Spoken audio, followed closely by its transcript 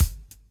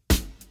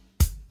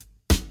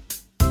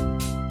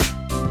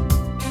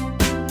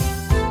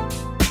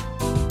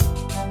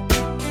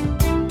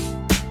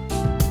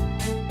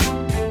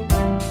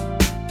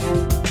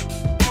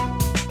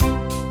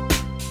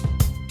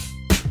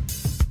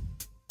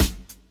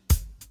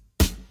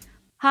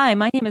Hi,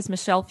 my name is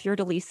Michelle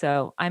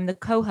Fiordaliso. I'm the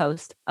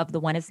co-host of The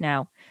When Is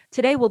Now.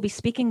 Today we'll be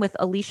speaking with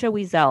Elisha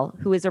Wiesel,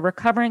 who is a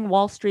recovering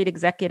Wall Street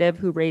executive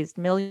who raised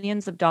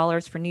millions of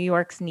dollars for New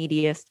York's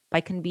neediest by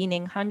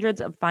convening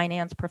hundreds of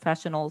finance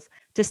professionals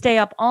to stay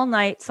up all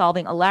night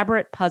solving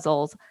elaborate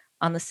puzzles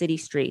on the city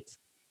streets.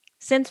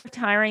 Since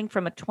retiring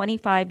from a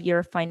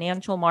 25-year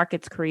financial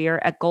markets career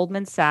at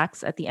Goldman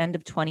Sachs at the end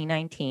of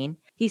 2019,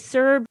 he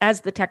served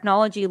as the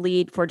technology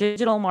lead for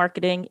digital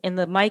marketing in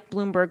the Mike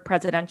Bloomberg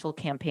presidential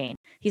campaign.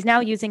 He's now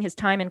using his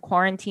time in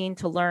quarantine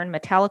to learn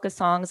Metallica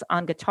songs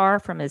on guitar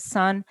from his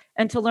son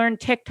and to learn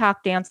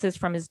TikTok dances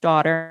from his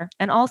daughter,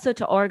 and also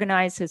to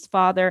organize his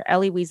father,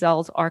 Elie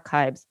Wiesel's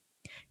archives.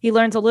 He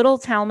learns a little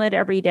Talmud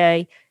every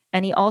day,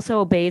 and he also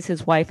obeys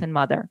his wife and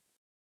mother.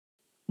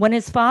 When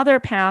his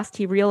father passed,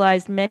 he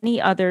realized many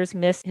others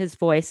missed his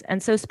voice,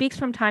 and so speaks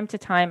from time to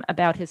time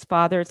about his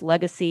father's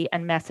legacy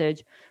and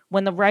message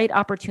when the right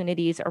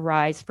opportunities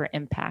arise for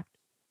impact.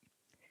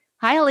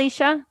 Hi,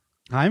 Elisha.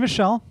 Hi,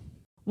 Michelle.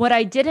 What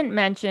I didn't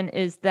mention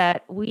is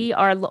that we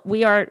are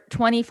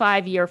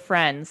 25-year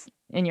friends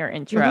in your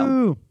intro.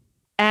 Woo-hoo.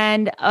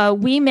 And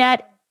we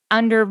met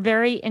under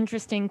very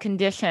interesting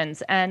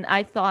conditions, and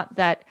I thought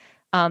that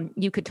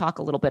you could talk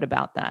a little bit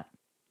about that.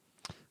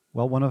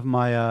 Well, one of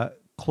my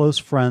close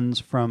friends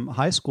from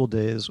high school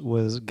days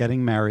was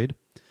getting married,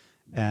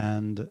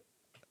 and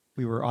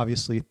we were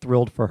obviously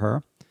thrilled for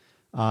her.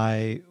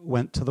 I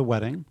went to the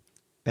wedding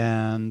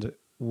and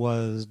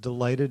was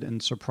delighted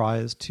and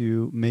surprised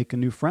to make a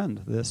new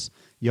friend, this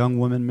young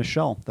woman,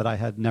 Michelle, that I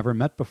had never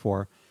met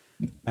before.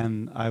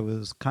 And I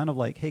was kind of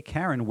like, hey,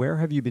 Karen, where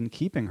have you been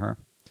keeping her?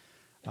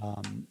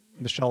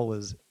 Michelle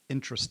was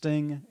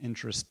interesting,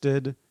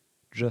 interested,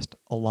 just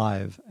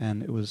alive.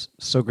 And it was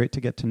so great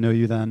to get to know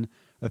you then.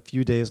 A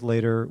few days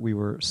later, we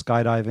were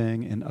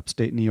skydiving in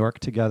upstate New York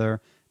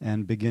together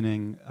and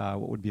beginning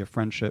what would be a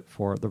friendship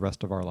for the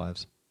rest of our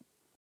lives.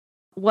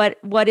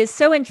 What is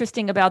so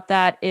interesting about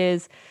that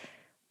is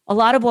a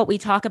lot of what we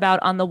talk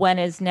about on the When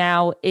Is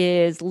Now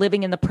is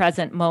living in the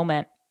present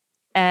moment.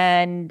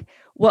 And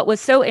what was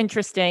so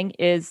interesting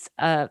is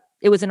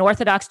it was an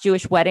Orthodox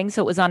Jewish wedding,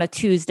 so it was on a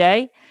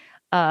Tuesday.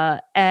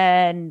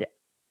 And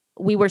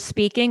we were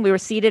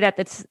seated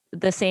at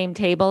the same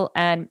table,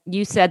 and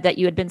you said that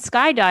you had been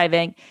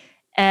skydiving.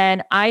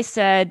 And I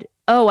said,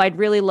 oh, I'd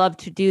really love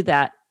to do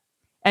that.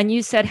 And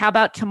you said, how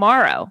about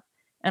tomorrow?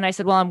 And I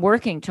said, well, I'm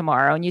working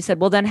tomorrow. And you said,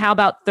 well, then how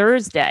about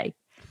Thursday?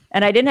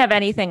 And I didn't have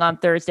anything on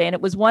Thursday. And it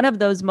was one of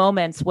those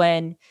moments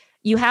when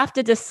you have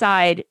to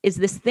decide, is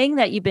this thing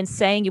that you've been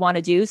saying you want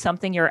to do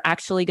something you're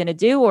actually going to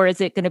do, or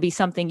is it going to be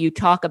something you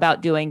talk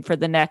about doing for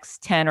the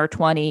next 10 or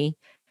 20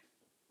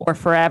 or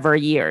forever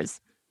years?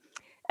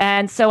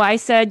 And so I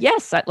said,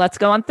 yes, let's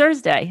go on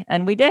Thursday.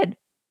 And we did.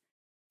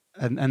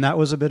 And that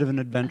was a bit of an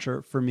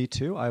adventure for me,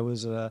 too. I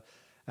was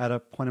at a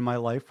point in my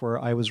life where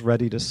I was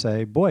ready to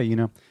say, boy,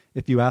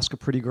 if you ask a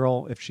pretty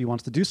girl if she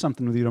wants to do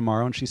something with you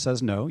tomorrow and she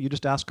says no, you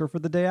just ask her for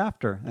the day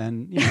after.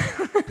 And,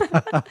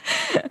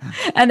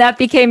 And that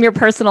became your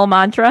personal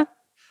mantra?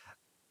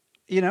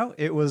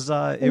 It was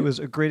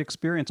a great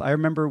experience. I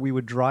remember we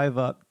would drive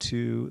up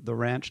to the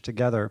ranch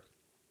together,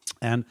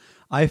 and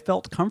I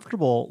felt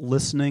comfortable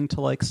listening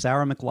to like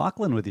Sarah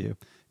McLachlan with you,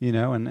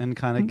 and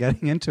kind of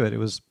getting into it. It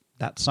was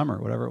that summer,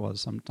 whatever it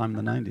was, sometime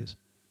in the 90s.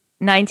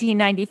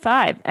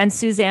 1995. And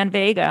Suzanne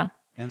Vega.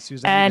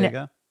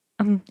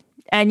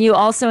 And you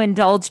also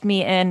indulged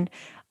me in,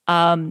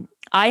 I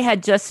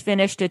had just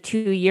finished a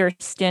 2-year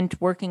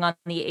stint working on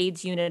the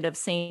AIDS unit of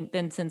St.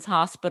 Vincent's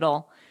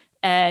Hospital.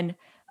 And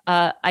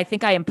I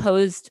think I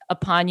imposed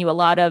upon you a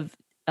lot of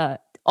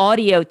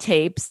audio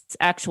tapes,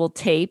 actual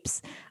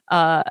tapes,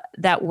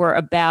 that were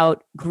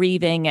about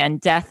grieving and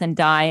death and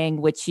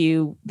dying, which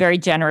you very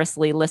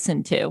generously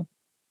listened to.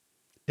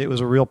 It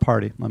was a real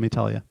party, let me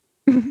tell you.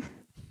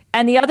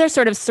 And the other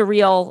sort of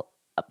surreal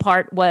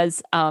part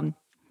was,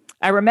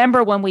 I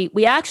remember when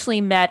we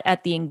actually met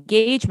at the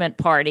engagement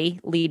party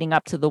leading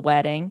up to the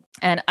wedding.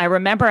 And I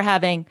remember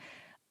having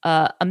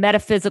a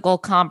metaphysical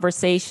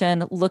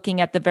conversation looking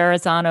at the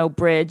Verrazano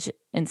Bridge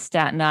in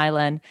Staten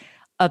Island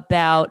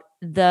about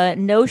the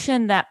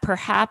notion that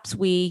perhaps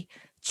we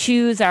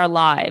choose our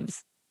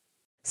lives.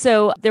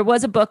 So there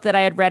was a book that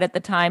I had read at the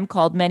time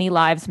called Many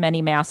Lives,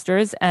 Many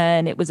Masters,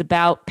 and it was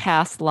about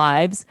past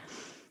lives.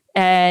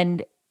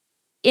 And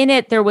in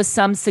it, there was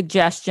some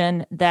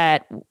suggestion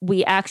that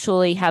we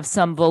actually have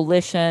some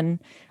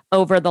volition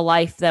over the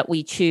life that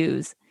we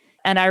choose.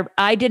 And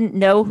I didn't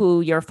know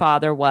who your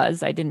father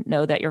was. I didn't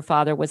know that your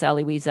father was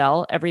Elie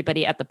Wiesel.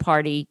 Everybody at the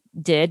party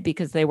did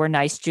because they were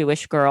nice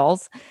Jewish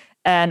girls.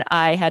 And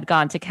I had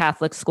gone to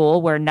Catholic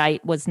school where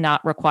night was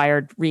not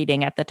required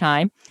reading at the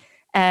time.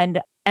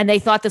 And they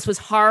thought this was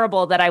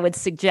horrible that I would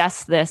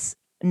suggest this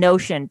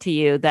notion to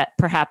you that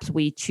perhaps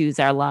we choose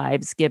our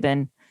lives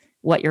given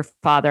what your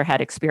father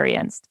had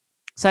experienced.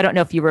 So I don't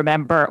know if you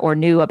remember or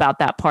knew about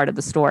that part of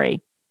the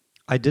story.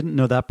 I didn't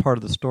know that part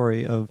of the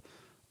story. Of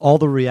all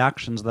the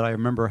reactions that I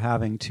remember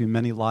having to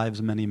Many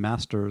Lives, Many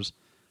Masters,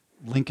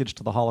 linkage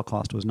to the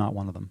Holocaust was not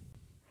one of them.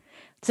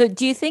 So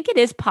do you think it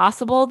is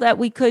possible that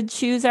we could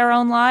choose our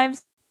own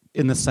lives?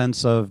 In the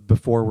sense of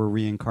before we're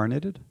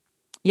reincarnated?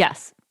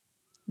 Yes.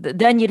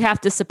 Then you'd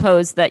have to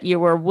suppose that you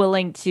were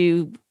willing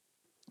to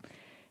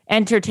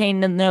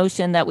entertain the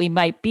notion that we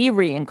might be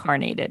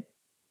reincarnated.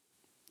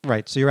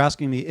 Right. So you're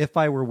asking me, if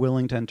I were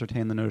willing to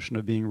entertain the notion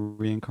of being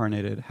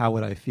reincarnated, how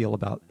would I feel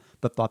about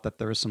the thought that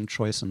there is some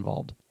choice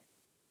involved?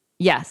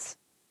 Yes.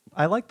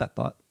 I like that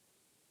thought.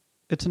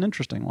 It's an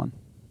interesting one.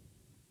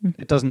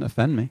 It doesn't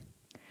offend me.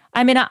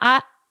 I mean,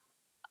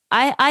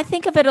 I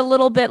think of it a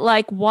little bit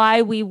like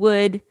why we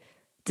would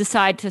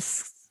decide to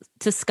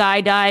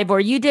skydive,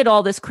 or you did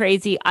all this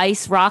crazy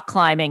ice rock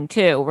climbing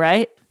too,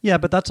 right? Yeah,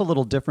 but that's a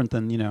little different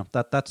than,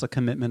 that's a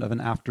commitment of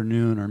an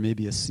afternoon or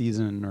maybe a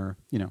season or,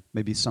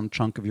 maybe some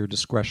chunk of your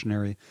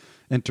discretionary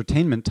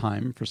entertainment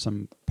time for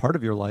some part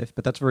of your life.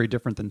 But that's very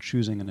different than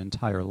choosing an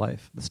entire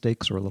life. The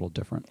stakes are a little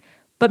different.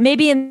 But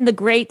maybe in the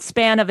great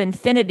span of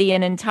infinity,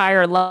 an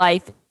entire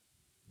life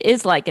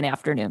is like an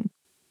afternoon.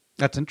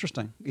 That's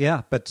interesting.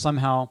 Yeah, but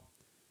somehow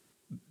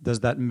does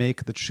that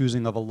make the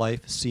choosing of a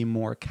life seem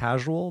more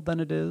casual than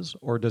it is?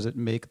 Or does it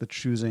make the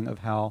choosing of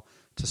how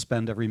to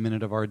spend every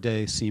minute of our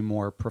day seem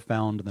more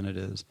profound than it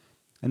is?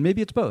 And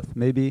maybe it's both.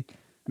 Maybe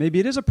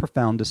it is a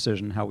profound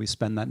decision how we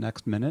spend that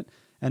next minute.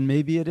 And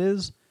maybe it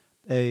is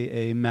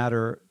a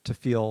matter to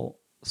feel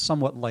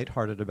somewhat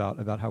lighthearted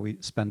about how we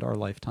spend our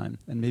lifetime.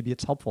 And maybe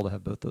it's helpful to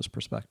have both those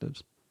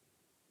perspectives.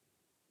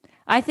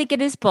 I think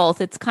it is both.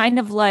 It's kind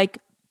of like,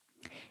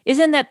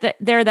 isn't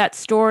that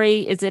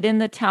story? Is it in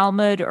the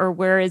Talmud or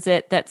where is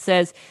it that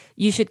says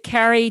you should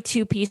carry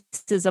 2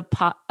 pieces of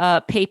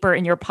paper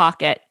in your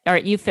pocket? All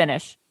right, you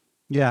finish.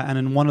 Yeah, and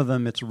in one of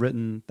them it's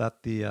written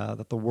that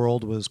the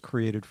world was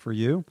created for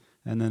you,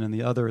 and then in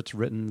the other it's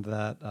written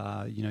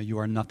that you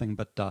are nothing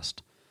but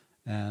dust,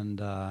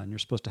 and you're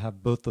supposed to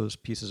have both those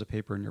pieces of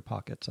paper in your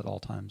pockets at all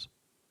times.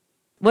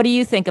 What do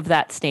you think of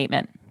that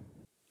statement?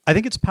 I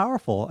think it's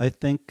powerful. I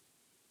think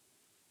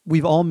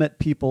we've all met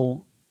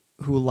people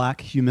who lack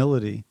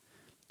humility,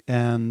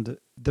 and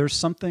there's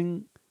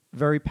something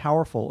very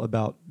powerful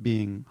about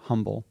being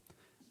humble.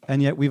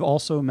 And yet we've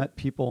also met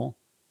people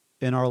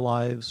in our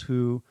lives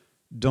who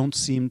don't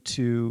seem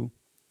to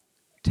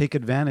take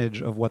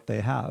advantage of what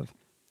they have.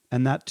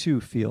 And that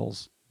too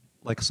feels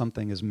like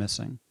something is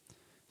missing.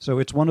 So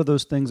it's one of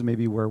those things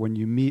maybe where when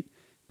you meet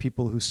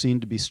people who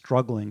seem to be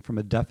struggling from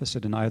a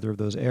deficit in either of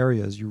those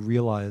areas, you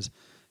realize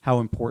how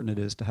important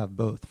it is to have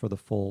both for the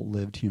full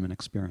lived human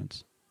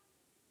experience.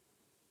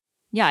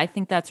 Yeah, I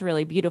think that's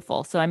really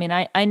beautiful. So, I mean,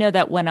 I know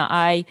that when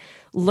I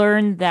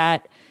learned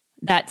that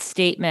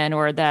statement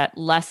or that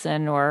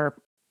lesson, or,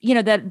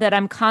 that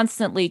I'm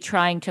constantly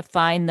trying to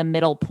find the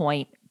middle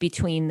point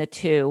between the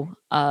two,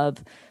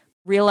 of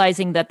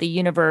realizing that the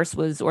universe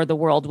or the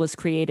world was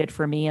created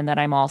for me and that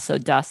I'm also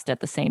dust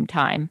at the same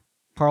time.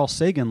 Carl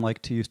Sagan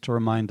liked to used to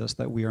remind us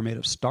that we are made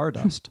of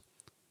stardust,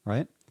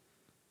 right?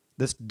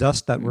 This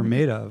dust that we're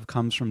made of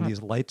comes from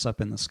these lights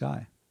up in the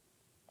sky.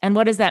 And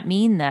what does that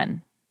mean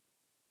then?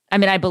 I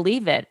mean, I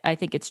believe it. I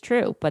think it's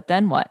true. But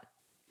then what?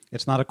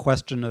 It's not a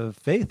question of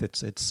faith.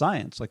 It's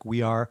science. Like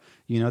we are,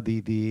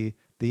 the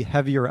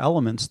heavier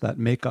elements that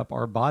make up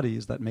our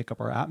bodies, that make up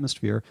our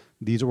atmosphere.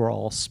 These were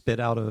all spit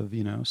out of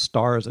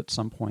stars at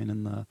some point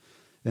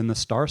in the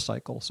star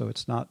cycle. So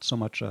it's not so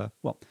much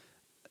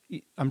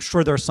I'm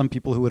sure there are some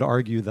people who would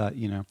argue that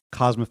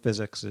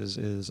cosmophysics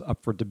is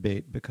up for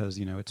debate because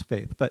it's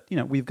faith. But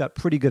we've got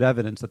pretty good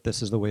evidence that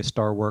this is the way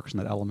star works and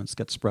that elements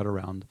get spread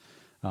around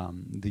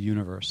the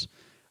universe.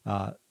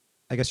 I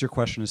guess your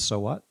question is, so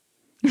what?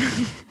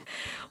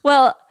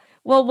 Well,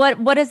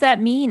 what does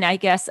that mean? I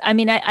guess. I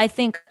mean, I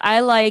think I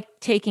like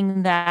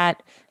taking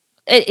that.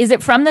 Is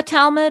it from the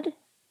Talmud?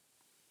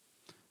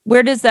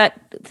 Where does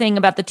that thing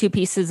about the 2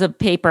 pieces of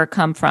paper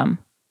come from?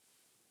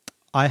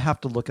 I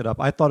have to look it up.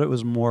 I thought it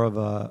was more of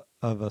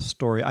a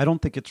story. I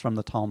don't think it's from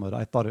the Talmud.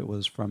 I thought it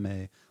was from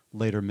a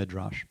later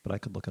midrash, but I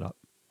could look it up.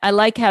 I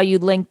like how you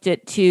linked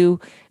it to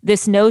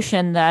this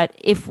notion that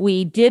if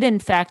we did in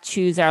fact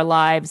choose our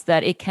lives,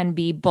 that it can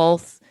be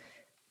both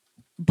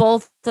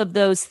of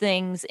those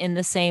things in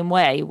the same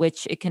way,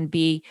 which it can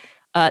be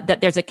that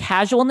there's a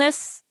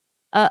casualness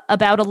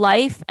about a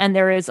life, and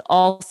there is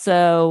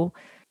also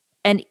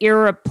an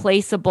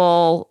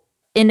irreplaceable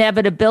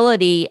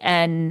inevitability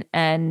and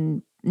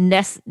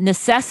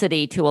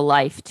necessity to a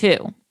life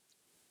too.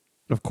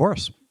 Of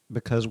course.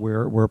 Because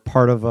we're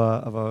part of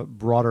a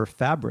broader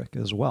fabric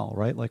as well,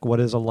 right? Like, what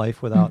is a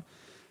life without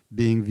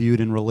being viewed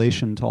in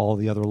relation to all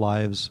the other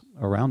lives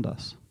around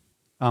us?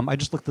 I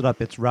just looked it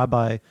up. It's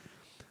Rabbi.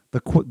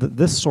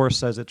 This source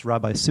says it's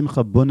Rabbi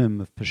Simcha Bunim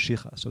of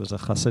Peshicha, so it's a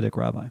Hasidic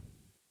rabbi.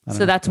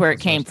 So that's where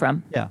it came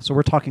from. Yeah. So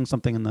we're talking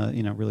something in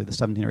the really the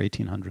 17 or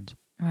 1800s.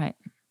 Right.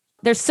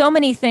 There's so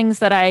many things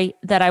that I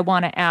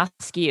want to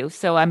ask you.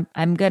 So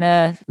I'm going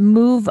to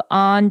move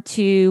on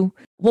to,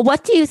 well,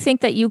 what do you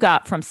think that you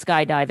got from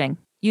skydiving?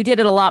 You did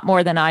it a lot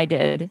more than I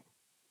did.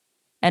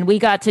 And we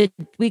got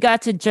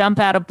to jump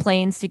out of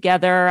planes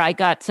together. I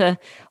got to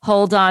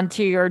hold on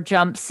to your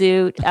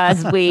jumpsuit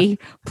as we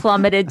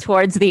plummeted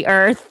towards the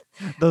earth.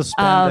 Those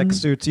spandex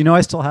suits. You know,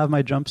 I still have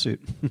my jumpsuit.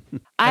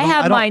 I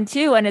have mine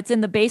too, and it's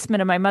in the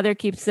basement. And my mother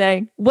keeps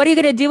saying, "What are you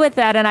going to do with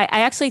that?" And I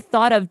actually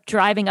thought of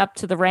driving up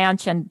to the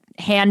ranch and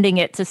handing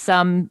it to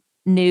some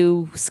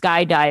new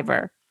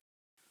skydiver.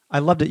 I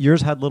loved it.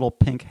 Yours had little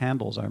pink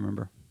handles, I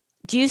remember.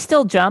 Do you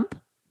still jump?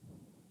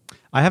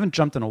 I haven't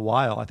jumped in a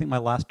while. I think my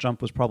last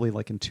jump was probably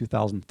like in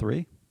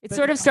 2003. It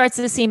sort of starts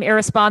to seem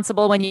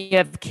irresponsible when you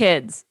have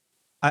kids.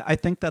 I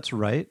think that's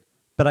right.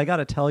 But I got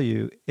to tell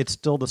you, it's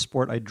still the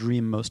sport I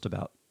dream most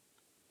about.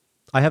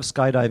 I have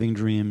skydiving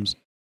dreams.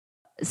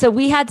 So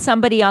we had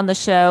somebody on the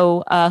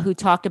show who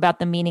talked about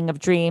the meaning of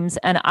dreams.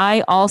 And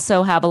I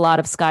also have a lot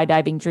of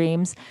skydiving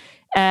dreams.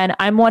 And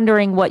I'm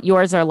wondering what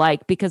yours are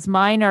like, because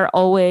mine are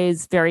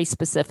always very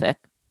specific.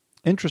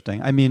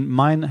 Interesting. I mean,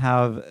 mine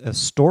have a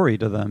story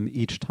to them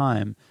each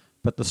time,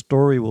 but the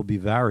story will be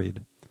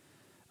varied.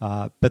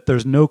 But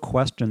there's no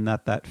question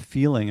that that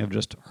feeling of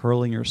just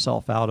hurling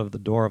yourself out of the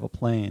door of a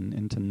plane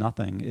into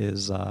nothing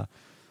is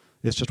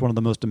it's just one of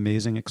the most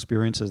amazing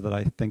experiences that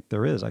I think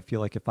there is. I feel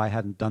like if I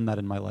hadn't done that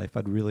in my life,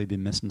 I'd really be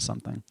missing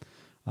something.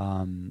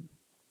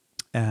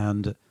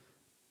 And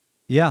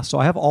yeah, so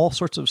I have all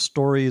sorts of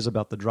stories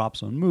about the drop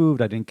zone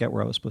moved. I didn't get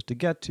where I was supposed to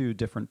get to,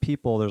 different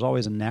people. There's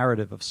always a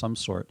narrative of some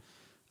sort.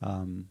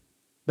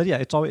 But yeah,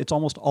 it's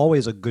almost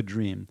always a good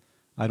dream.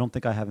 I don't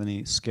think I have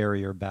any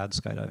scary or bad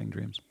skydiving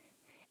dreams.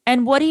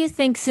 And what do you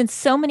think, since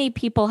so many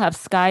people have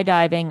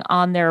skydiving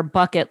on their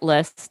bucket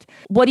list,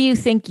 what do you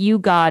think you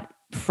got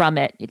from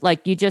it?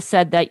 Like you just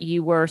said that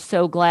you were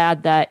so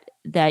glad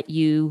that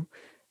you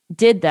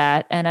did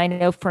that. And I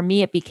know for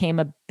me, it became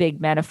a big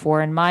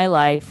metaphor in my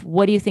life.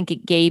 What do you think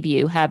it gave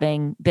you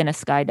having been a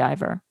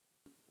skydiver?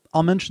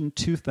 I'll mention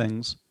two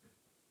things.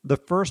 The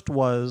first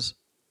was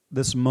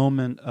this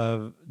moment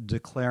of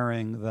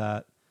declaring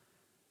that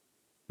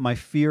my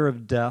fear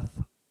of death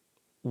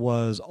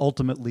was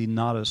ultimately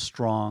not as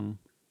strong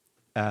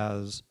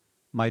as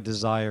my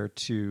desire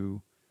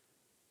to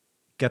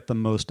get the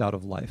most out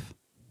of life.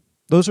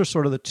 Those are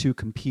sort of the two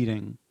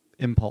competing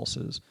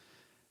impulses.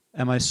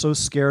 Am I so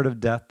scared of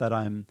death that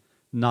I'm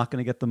not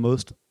going to get the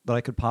most that I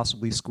could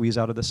possibly squeeze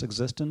out of this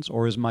existence?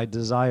 Or is my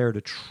desire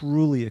to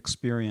truly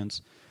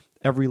experience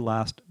every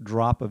last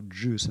drop of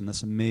juice in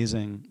this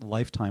amazing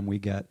lifetime we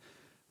get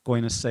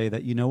going to say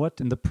that, you know what,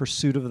 in the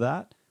pursuit of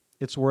that,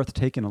 it's worth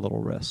taking a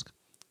little risk?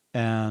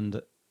 And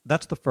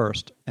that's the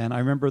first. And I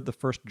remember the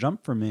first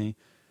jump for me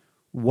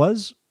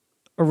was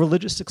a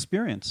religious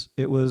experience.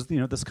 It was,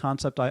 this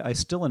concept I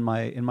still in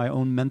my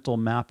own mental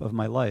map of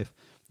my life.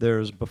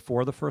 There's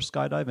before the first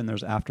skydive and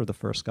there's after the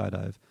first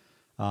skydive.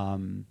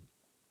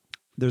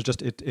 There's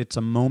just, it's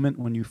a moment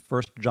when you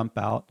first jump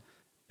out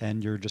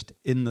and you're just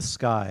in the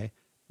sky.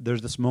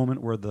 There's this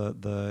moment where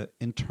the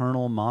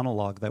internal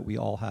monologue that we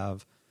all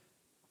have,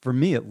 for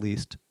me at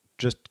least,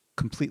 just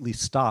completely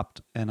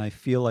stopped. And I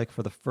feel like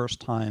for the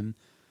first time,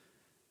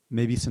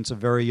 maybe since a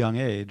very young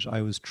age,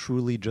 I was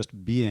truly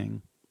just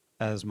being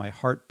as my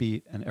heart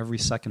beat and every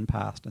second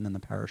passed and then the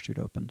parachute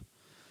opened.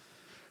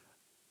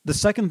 The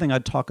second thing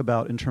I'd talk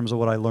about in terms of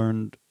what I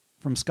learned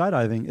from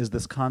skydiving is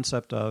this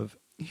concept of,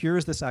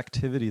 here's this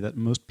activity that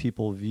most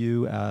people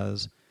view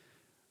as,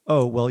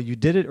 oh, well, you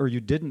did it or you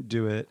didn't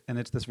do it, and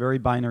it's this very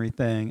binary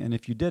thing, and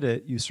if you did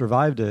it, you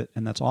survived it,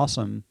 and that's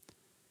awesome.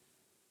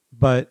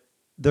 But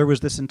there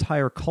was this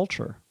entire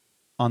culture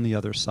on the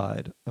other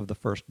side of the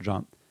first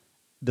jump.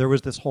 There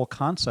was this whole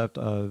concept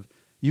of,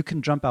 you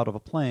can jump out of a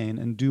plane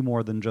and do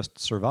more than just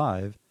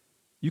survive.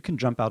 You can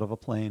jump out of a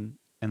plane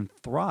and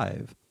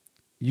thrive.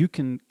 You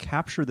can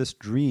capture this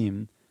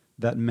dream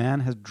that man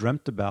has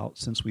dreamt about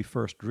since we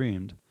first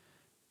dreamed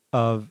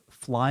of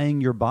flying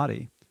your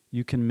body.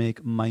 You can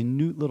make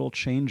minute little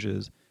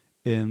changes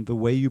in the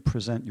way you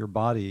present your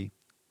body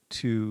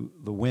to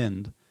the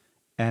wind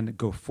and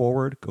go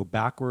forward, go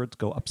backwards,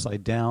 go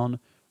upside down,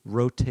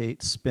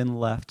 rotate, spin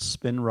left,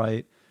 spin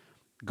right,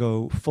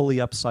 go fully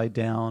upside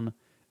down.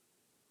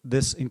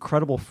 This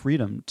incredible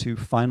freedom to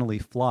finally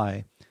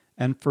fly.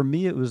 And for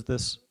me, it was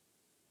this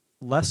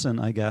lesson,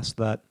 I guess,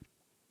 that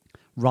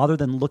rather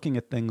than looking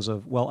at things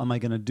of, well, am I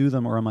going to do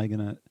them or am I going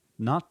to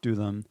not do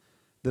them,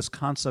 this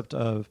concept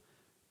of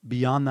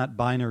beyond that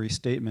binary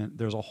statement,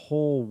 there's a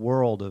whole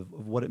world of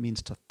what it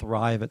means to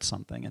thrive at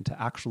something and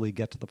to actually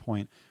get to the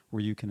point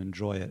where you can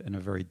enjoy it in a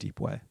very deep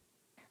way.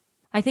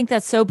 I think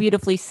that's so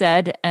beautifully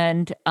said,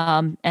 and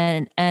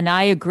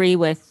I agree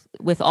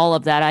with all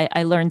of that.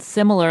 I learned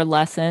similar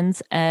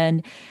lessons,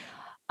 and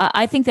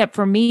I think that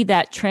for me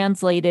that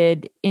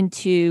translated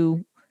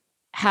into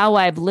how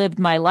I've lived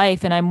my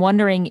life. And I'm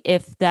wondering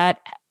if that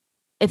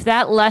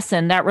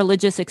lesson, that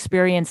religious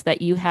experience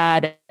that you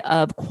had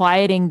of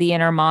quieting the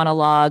inner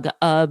monologue,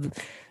 of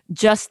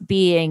just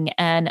being,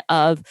 and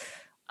of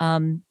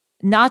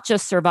not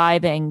just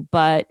surviving,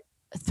 but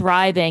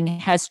thriving,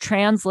 has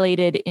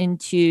translated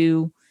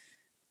into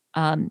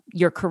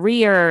your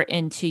career,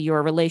 into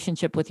your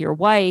relationship with your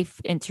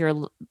wife, into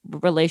your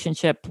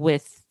relationship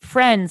with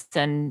friends,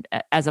 and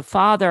as a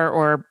father,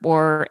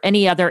 or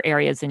any other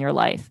areas in your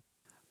life.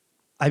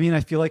 I mean,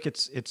 I feel like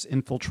it's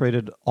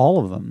infiltrated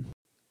all of them.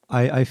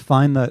 I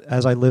find that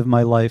as I live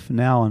my life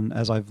now and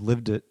as I've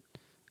lived it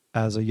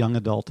as a young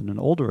adult and an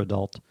older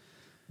adult,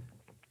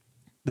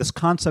 this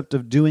concept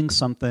of doing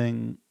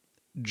something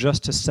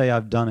just to say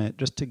I've done it,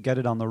 just to get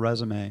it on the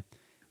resume,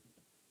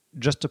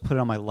 just to put it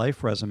on my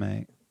life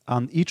resume,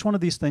 each one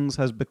of these things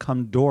has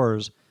become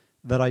doors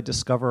that I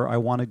discover I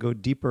want to go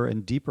deeper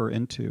and deeper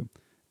into.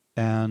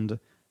 And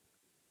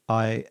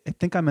I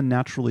think I'm a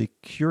naturally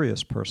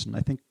curious person.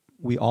 I think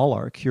we all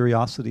are.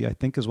 Curiosity, I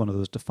think, is one of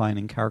those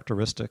defining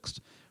characteristics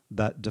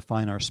that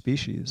define our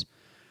species.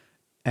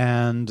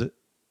 And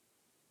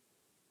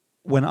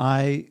when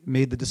I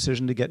made the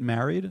decision to get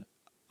married,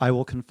 I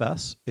will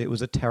confess it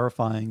was a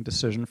terrifying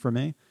decision for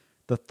me.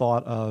 The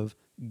thought of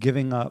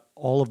giving up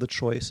all of the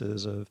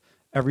choices of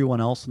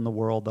everyone else in the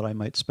world that I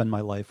might spend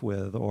my life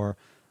with, or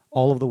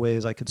all of the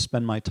ways I could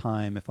spend my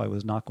time if I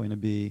was not going to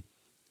be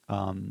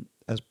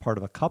as part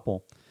of a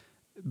couple.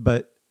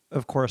 But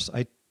of course,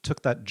 I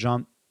took that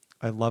jump.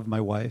 I love my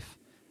wife.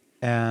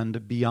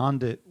 And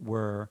beyond it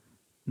were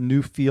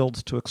new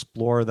fields to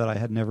explore that I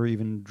had never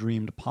even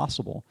dreamed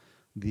possible.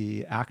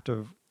 The act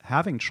of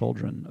having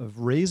children, of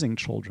raising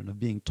children, of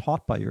being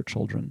taught by your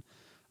children,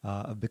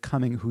 of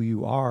becoming who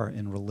you are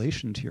in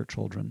relation to your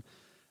children.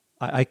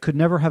 I could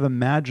never have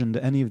imagined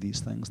any of these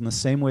things in the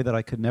same way that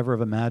I could never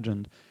have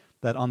imagined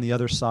that on the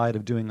other side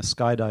of doing a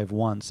skydive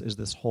once is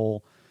this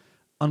whole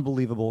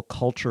unbelievable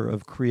culture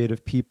of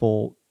creative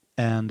people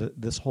and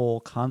this whole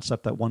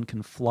concept that one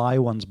can fly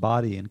one's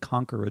body and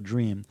conquer a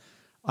dream.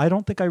 I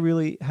don't think I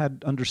really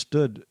had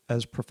understood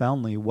as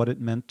profoundly what it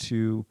meant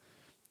to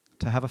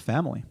have a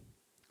family.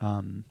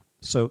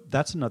 So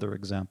that's another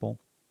example.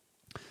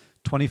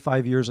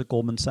 25 years at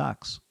Goldman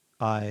Sachs.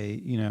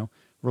 I,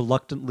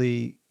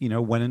 reluctantly,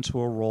 went into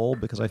a role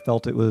because I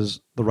felt it was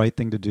the right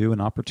thing to do,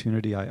 an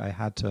opportunity. I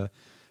had to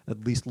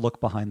at least look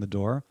behind the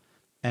door.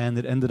 And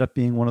it ended up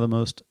being one of the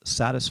most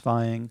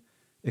satisfying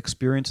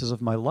experiences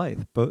of my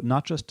life, but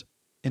not just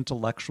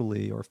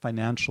intellectually or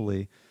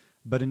financially,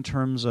 but in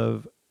terms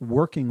of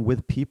working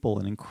with people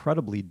in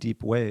incredibly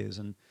deep ways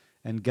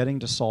and getting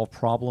to solve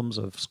problems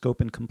of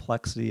scope and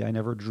complexity. I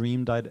never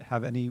dreamed I'd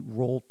have any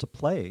role to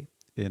play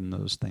in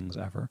those things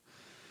ever.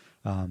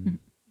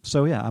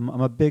 So yeah,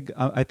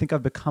 I think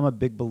I've become a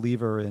big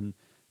believer in,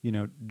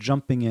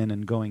 jumping in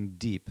and going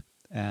deep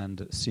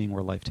and seeing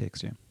where life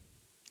takes you.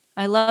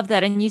 I love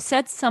that. And you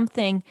said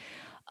something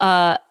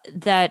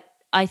that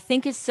I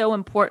think is so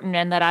important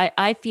and that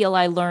I feel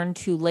I learned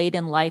too late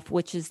in life,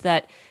 which is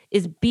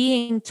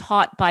being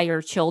taught by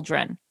your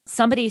children.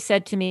 Somebody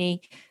said to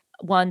me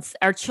once,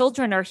 our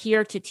children are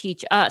here to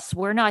teach us.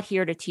 We're not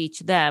here to teach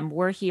them.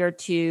 We're here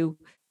to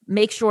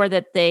make sure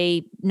that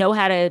they know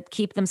how to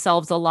keep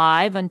themselves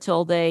alive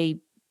until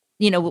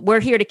we're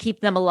here to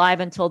keep them alive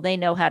until they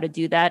know how to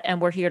do that.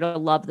 And we're here to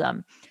love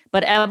them.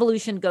 But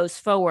evolution goes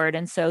forward.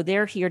 And so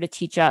they're here to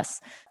teach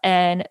us.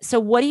 And so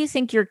what do you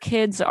think your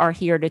kids are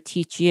here to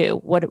teach you?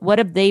 What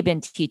have they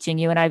been teaching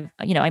you? And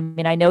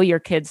I know your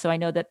kids, so I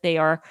know that they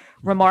are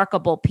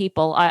remarkable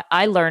people.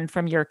 I learned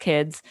from your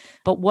kids,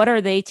 but what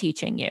are they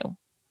teaching you?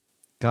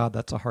 God,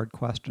 that's a hard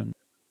question.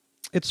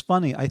 It's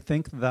funny. I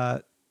think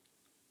that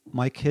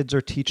my kids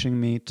are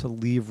teaching me to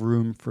leave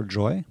room for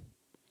joy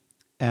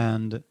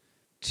and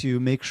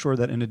to make sure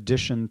that in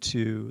addition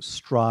to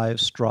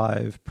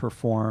strive,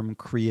 perform,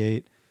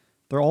 create,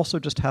 there also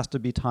just has to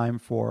be time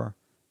for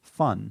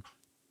fun.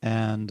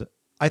 And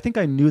I think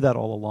I knew that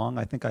all along.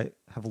 I think I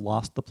have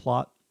lost the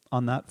plot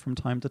on that from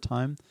time to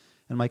time.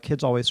 And my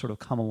kids always sort of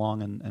come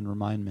along and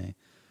remind me.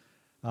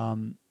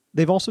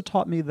 They've also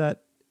taught me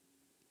that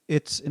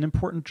it's an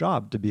important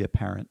job to be a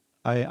parent.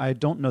 I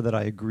don't know that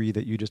I agree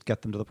that you just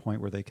get them to the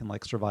point where they can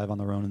survive on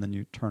their own and then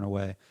you turn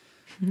away.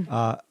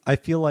 I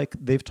feel like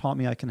they've taught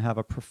me I can have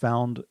a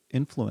profound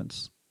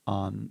influence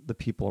on the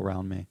people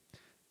around me,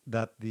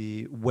 that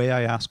the way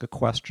I ask a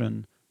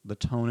question, the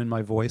tone in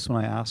my voice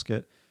when I ask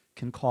it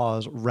can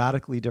cause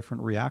radically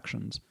different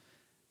reactions.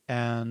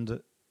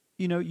 And,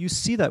 you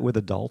see that with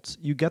adults.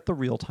 You get the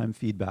real-time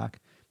feedback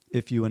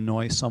if you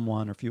annoy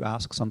someone or if you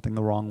ask something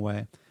the wrong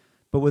way.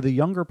 But with a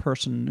younger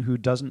person who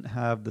doesn't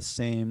have the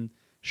same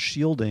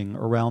shielding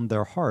around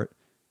their heart,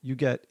 you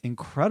get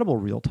incredible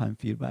real-time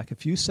feedback.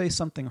 If you say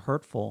something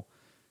hurtful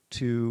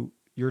to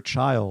your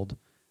child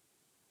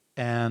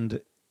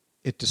and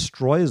it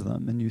destroys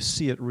them and you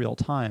see it real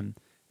time,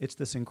 it's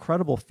this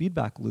incredible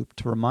feedback loop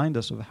to remind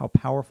us of how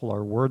powerful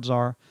our words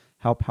are,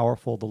 how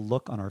powerful the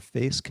look on our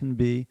face can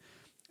be,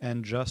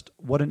 and just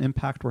what an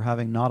impact we're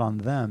having not on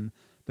them,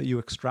 but you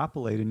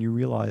extrapolate and you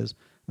realize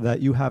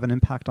that you have an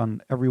impact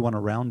on everyone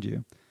around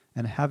you.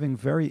 And having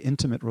very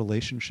intimate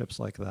relationships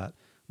like that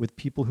with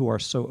people who are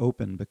so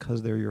open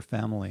because they're your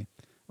family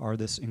are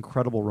this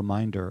incredible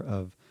reminder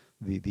of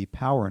the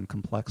power and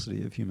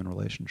complexity of human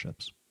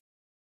relationships.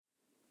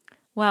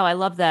 Wow, I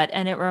love that.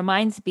 And it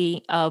reminds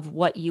me of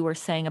what you were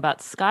saying about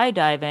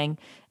skydiving.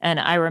 And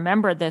I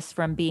remember this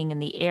from being in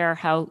the air,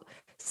 how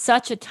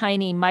such a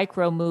tiny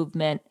micro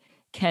movement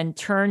can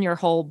turn your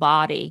whole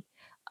body.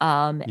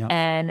 Yeah.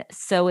 And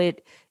so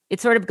it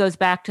sort of goes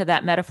back to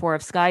that metaphor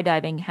of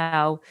skydiving,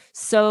 how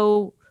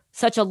so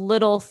such a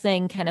little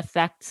thing can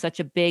affect such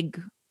a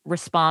big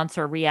response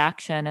or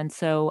reaction. And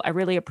so I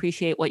really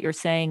appreciate what you're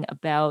saying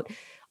about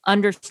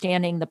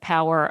understanding the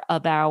power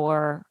of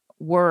our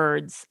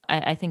words.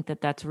 I think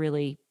that that's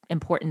really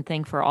important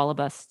thing for all of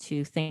us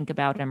to think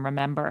about and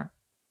remember.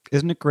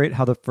 Isn't it great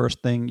how the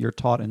first thing you're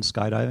taught in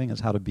skydiving is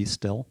how to be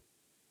still?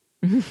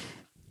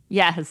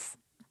 Yes.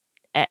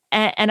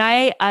 And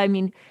I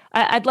mean,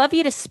 I'd love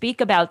you to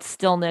speak about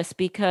stillness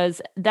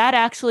because that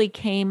actually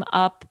came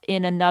up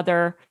in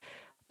another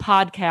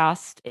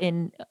podcast,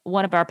 in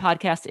one of our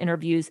podcast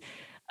interviews,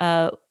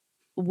 uh,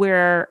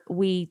 where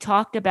we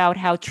talked about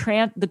how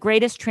the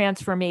greatest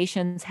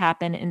transformations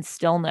happen in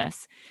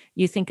stillness.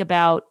 You think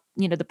about,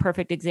 the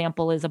perfect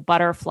example is a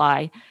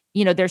butterfly.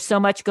 There's so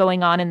much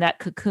going on in that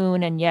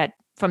cocoon, and yet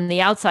from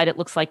the outside, it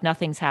looks like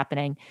nothing's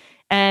happening.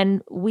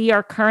 And we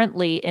are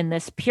currently in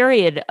this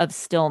period of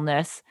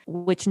stillness,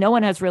 which no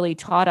one has really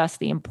taught us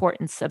the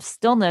importance of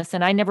stillness.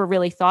 And I never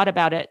really thought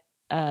about it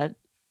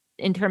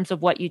in terms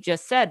of what you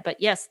just said. But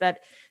yes,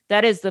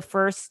 that is the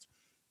first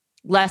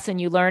lesson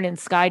you learn in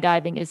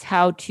skydiving, is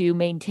how to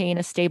maintain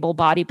a stable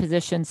body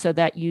position so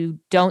that you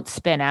don't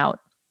spin out.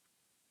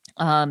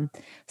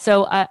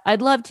 So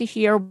I'd love to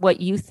hear what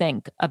you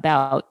think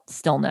about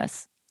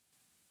stillness.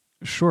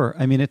 Sure.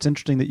 I mean, it's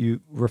interesting that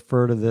you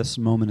refer to this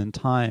moment in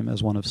time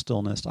as one of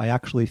stillness. I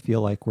actually feel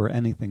like we're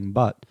anything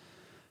but.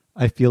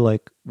 I feel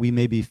like we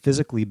may be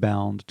physically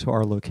bound to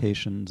our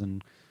locations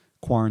and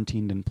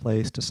quarantined in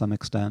place to some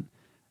extent,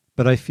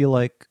 but I feel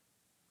like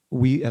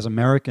we as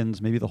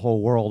Americans, maybe the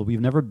whole world, we've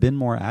never been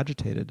more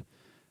agitated.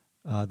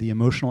 The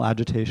emotional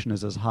agitation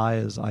is as high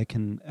as I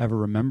can ever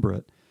remember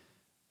it.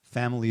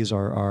 Families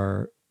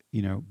are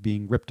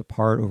being ripped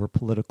apart over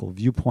political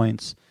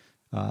viewpoints.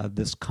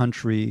 This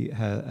country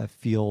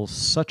feels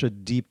such a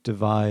deep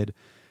divide.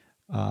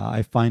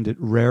 I find it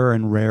rarer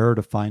and rarer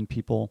to find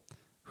people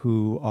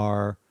who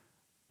are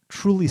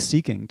truly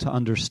seeking to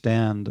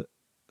understand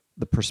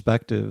the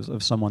perspectives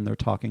of someone they're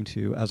talking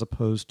to, as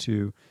opposed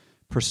to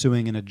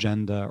pursuing an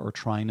agenda or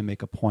trying to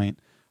make a point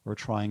or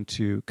trying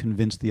to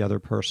convince the other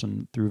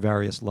person through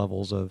various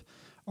levels of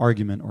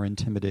argument or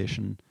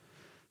intimidation.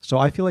 So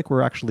I feel like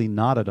we're actually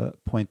not at a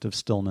point of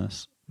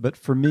stillness. But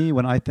for me,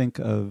 when I think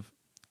of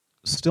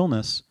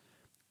stillness,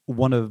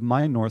 one of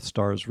my North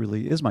Stars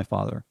really is my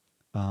father.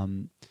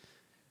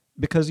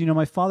 Because,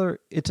 my father,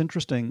 it's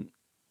interesting,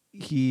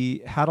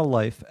 he had a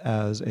life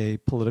as a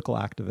political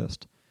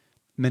activist.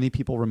 Many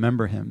people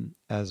remember him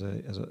as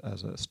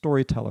a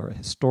storyteller, a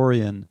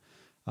historian,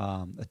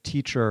 a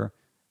teacher,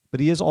 but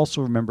he is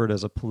also remembered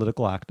as a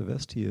political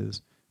activist. He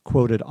is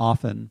quoted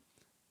often,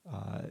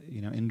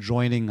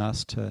 enjoining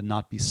us to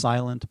not be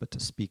silent, but to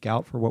speak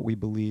out for what we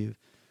believe,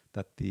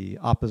 that the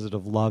opposite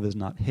of love is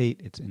not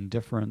hate, it's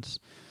indifference.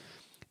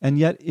 And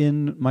yet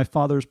in my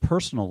father's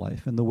personal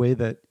life, in the way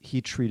that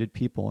he treated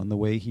people, in the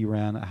way he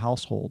ran a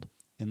household,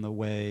 in the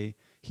way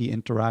he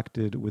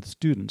interacted with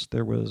students,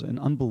 there was an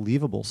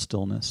unbelievable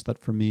stillness that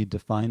for me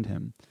defined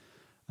him.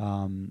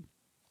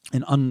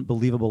 An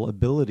unbelievable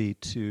ability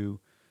to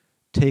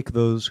take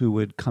those who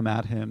would come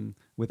at him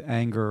with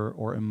anger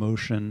or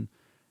emotion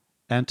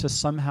and to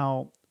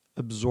somehow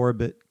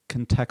absorb it,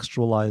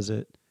 contextualize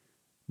it,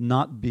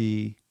 not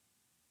be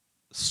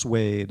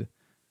swayed.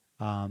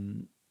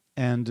 And,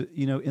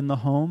 in the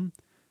home,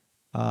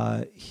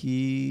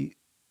 he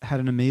had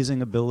an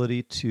amazing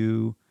ability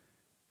to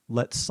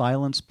let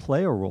silence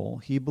play a role.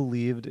 He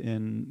believed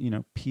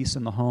in, peace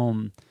in the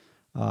home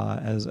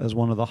as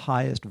one of the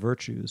highest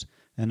virtues.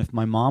 And if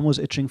my mom was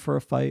itching for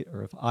a fight,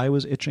 or if I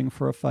was itching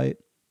for a fight,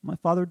 my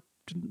father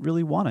didn't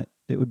really want it.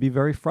 It would be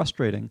very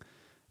frustrating.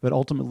 But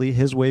ultimately,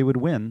 his way would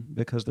win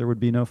because there would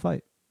be no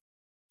fight.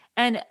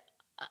 And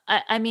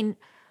I mean,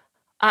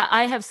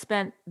 I have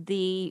spent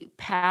the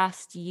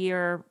past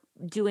year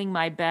doing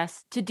my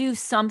best to do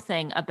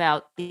something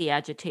about the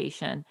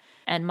agitation.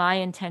 And my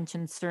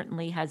intention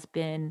certainly has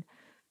been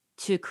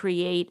to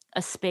create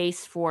a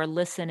space for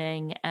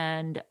listening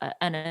and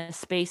a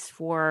space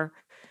for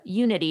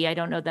unity. I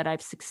don't know that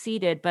I've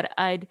succeeded, but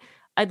I'd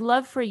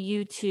love for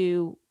you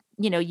to,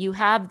 you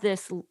have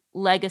this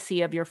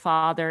legacy of your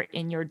father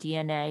in your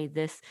DNA,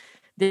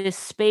 this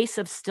space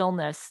of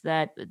stillness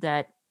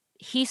that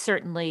he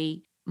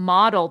certainly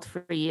modeled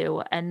for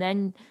you, and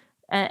then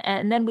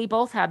we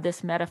both have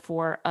this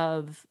metaphor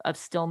of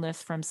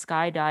stillness from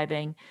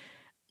skydiving.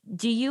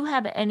 Do you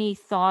have any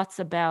thoughts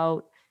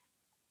about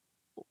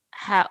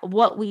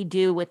what we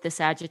do with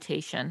this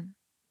agitation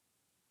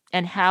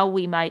and how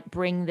we might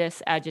bring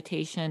this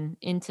agitation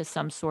into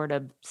some sort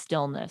of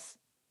stillness?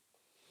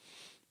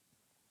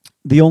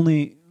 The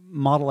only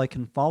model I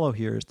can follow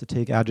here is to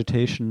take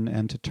agitation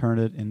and to turn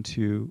it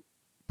into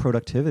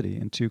productivity,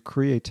 into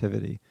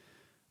creativity.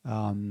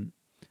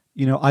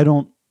 I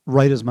don't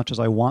write as much as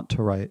I want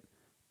to write,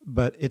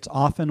 but it's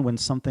often when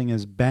something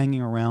is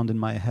banging around in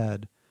my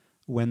head,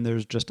 when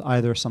there's just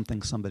either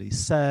something somebody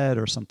said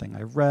or something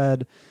I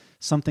read,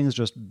 something's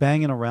just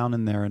banging around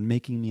in there and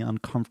making me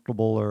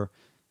uncomfortable or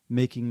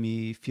making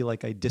me feel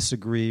like I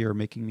disagree or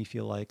making me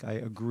feel like I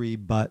agree,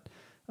 but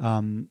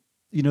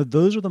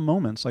those are the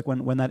moments like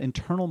when that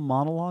internal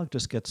monologue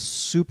just gets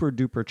super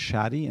duper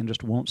chatty and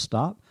just won't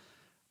stop.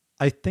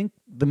 I think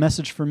the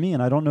message for me,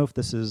 and I don't know if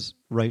this is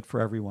right for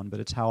everyone,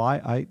 but it's how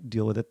I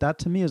deal with it. That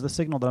to me is the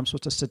signal that I'm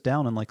supposed to sit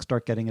down and like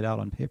start getting it out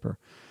on paper.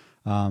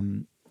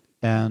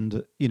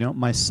 And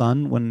my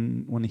son,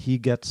 when he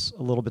gets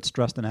a little bit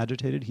stressed and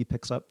agitated, he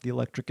picks up the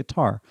electric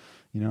guitar.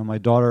 My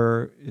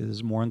daughter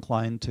is more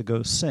inclined to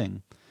go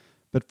sing.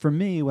 But for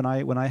me, when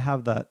I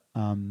have that,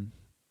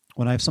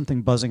 when I have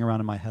something buzzing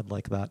around in my head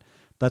like that,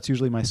 that's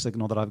usually my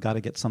signal that I've got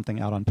to get something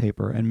out on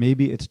paper. And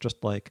maybe it's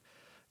just like,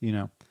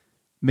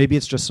 maybe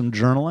it's just some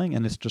journaling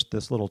and it's just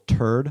this little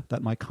turd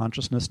that my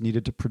consciousness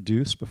needed to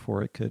produce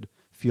before it could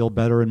feel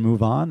better and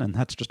move on. And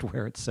that's just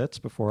where it sits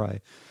before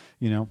I,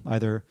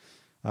 either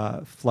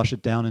flush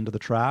it down into the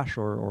trash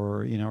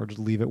or just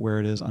leave it where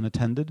it is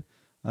unattended.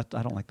 I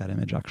don't like that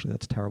image, actually.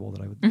 That's terrible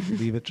that I would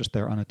leave it just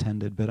there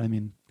unattended. But I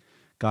mean,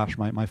 gosh,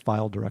 my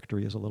file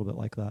directory is a little bit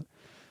like that.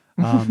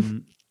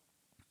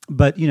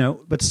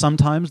 But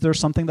sometimes there's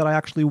something that I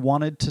actually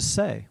wanted to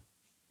say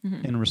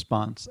in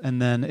response.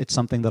 And then it's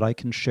something that I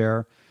can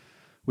share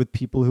with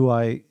people who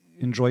I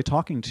enjoy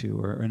talking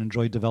to and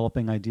enjoy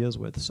developing ideas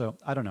with. So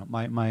I don't know.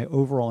 My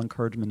overall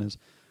encouragement is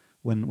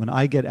when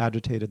I get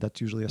agitated, that's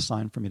usually a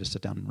sign for me to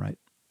sit down and write.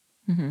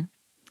 Mm-hmm.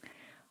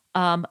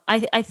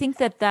 I think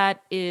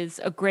that is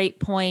a great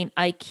point.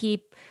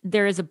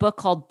 There is a book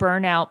called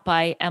Burnout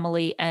by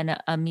Emily and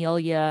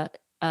Amelia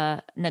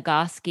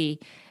Nagoski,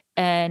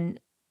 and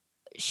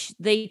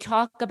they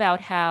talk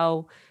about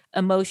how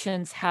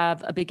emotions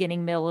have a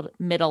beginning,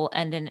 middle,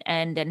 and an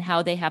end, and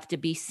how they have to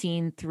be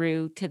seen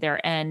through to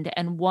their end.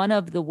 And one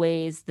of the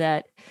ways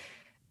that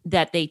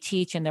they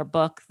teach in their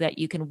book that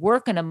you can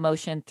work an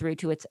emotion through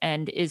to its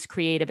end is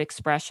creative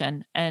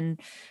expression. And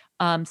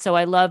so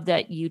I love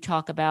that you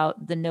talk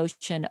about the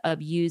notion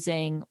of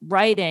using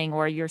writing,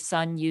 or your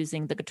son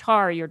using the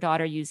guitar, your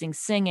daughter using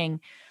singing,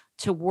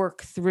 to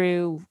work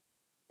through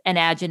an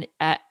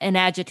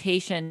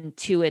agitation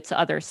to its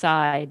other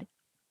side.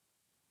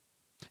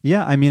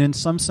 Yeah, I mean, in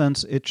some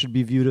sense, it should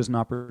be viewed as an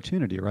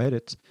opportunity, right?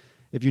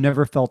 If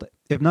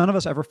none of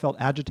us ever felt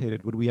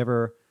agitated, would we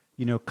ever,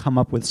 come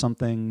up with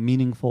something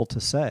meaningful to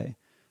say?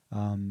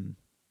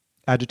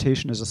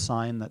 Agitation is a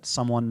sign that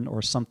someone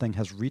or something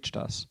has reached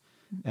us,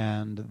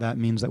 and that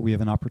means that we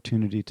have an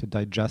opportunity to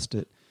digest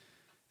it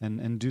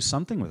and do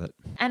something with it.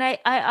 And I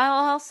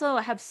also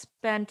have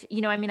spent,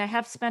 I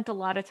have spent a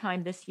lot of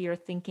time this year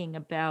thinking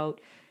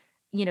about,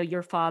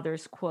 your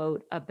father's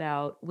quote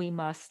about we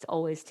must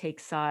always take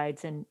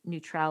sides and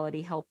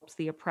neutrality helps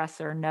the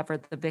oppressor, never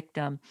the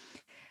victim.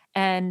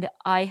 And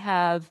I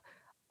have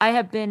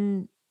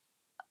been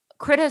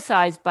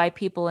criticized by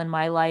people in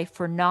my life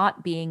for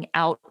not being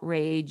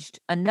outraged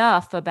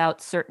enough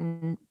about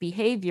certain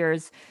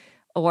behaviors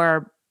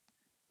or,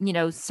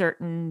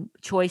 certain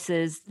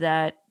choices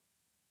that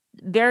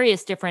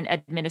various different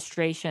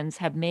administrations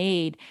have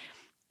made.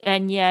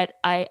 And yet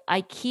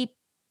I keep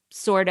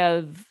sort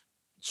of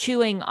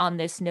chewing on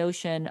this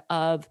notion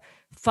of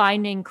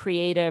finding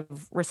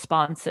creative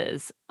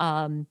responses.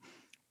 And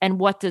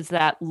what does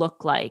that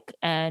look like?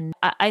 And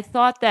I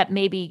thought that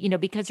maybe,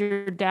 because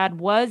your dad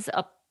was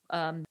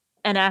an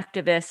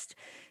activist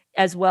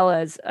as well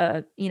as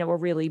a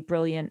really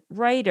brilliant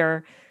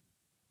writer,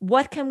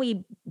 what can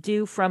we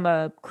do from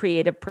a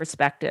creative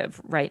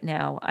perspective right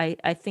now?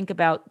 I think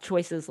about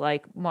choices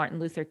like Martin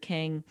Luther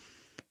King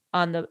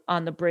on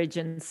the bridge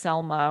in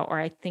Selma, or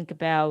I think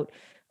about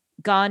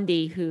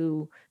Gandhi,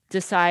 who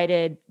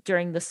decided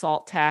during the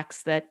salt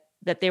tax that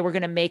they were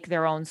going to make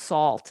their own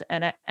salt.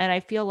 And I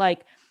feel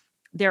like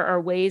there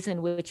are ways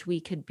in which we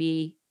could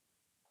be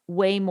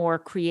way more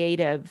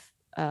creative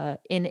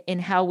in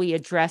how we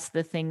address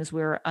the things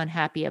we're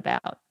unhappy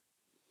about.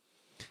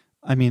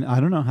 I mean, I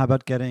don't know. How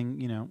about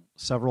getting,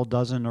 several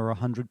dozen or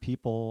 100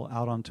 people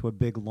out onto a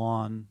big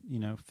lawn,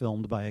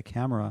 filmed by a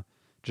camera,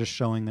 just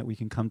showing that we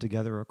can come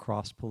together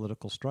across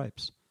political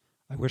stripes?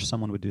 I wish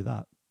someone would do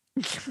that.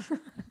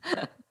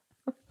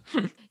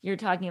 You're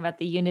talking about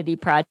the Unity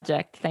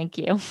Project. Thank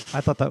you.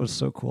 I thought that was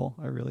so cool.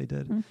 I really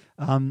did.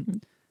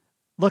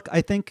 Look, I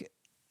think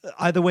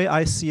the way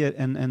I see it,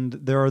 and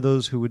there are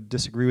those who would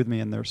disagree with me,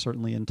 and they're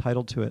certainly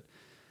entitled to it.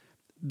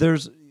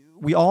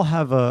 We all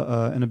have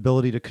an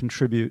ability to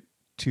contribute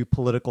to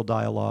political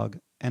dialogue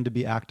and to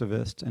be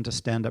activists and to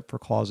stand up for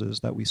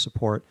causes that we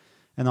support.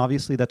 And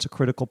obviously that's a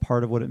critical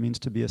part of what it means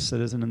to be a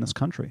citizen in this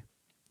country.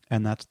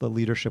 And that's the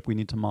leadership we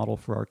need to model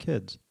for our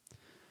kids.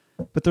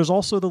 But there's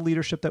also the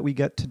leadership that we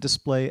get to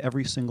display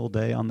every single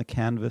day on the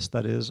canvas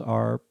that is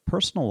our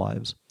personal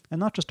lives. And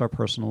not just our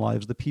personal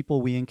lives, the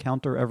people we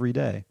encounter every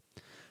day.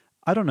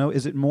 I don't know,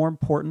 is it more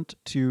important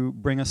to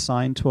bring a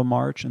sign to a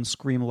march and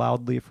scream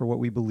loudly for what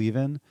we believe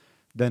in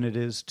than it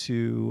is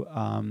to,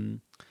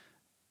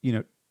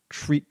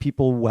 treat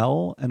people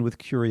well and with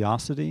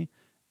curiosity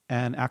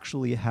and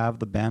actually have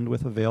the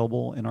bandwidth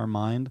available in our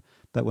mind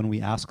that when we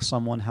ask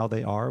someone how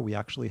they are, we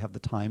actually have the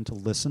time to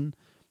listen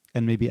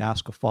and maybe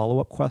ask a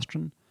follow-up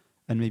question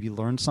and maybe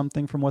learn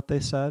something from what they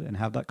said and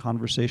have that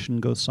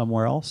conversation go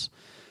somewhere else?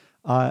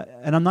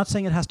 And I'm not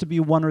saying it has to be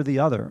one or the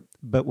other,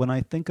 but when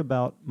I think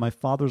about my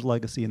father's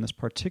legacy in this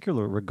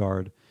particular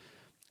regard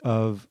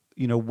of,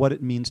 what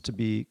it means to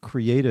be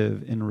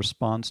creative in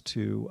response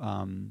to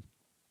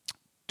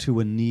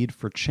a need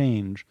for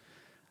change,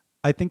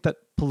 I think that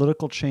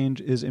political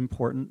change is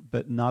important,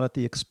 but not at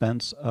the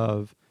expense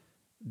of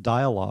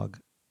dialogue.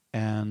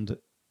 And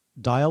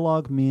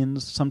dialogue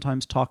means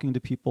sometimes talking to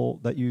people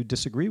that you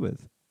disagree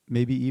with,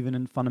 maybe even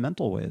in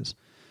fundamental ways.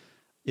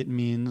 It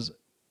means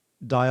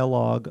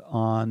dialogue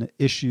on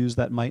issues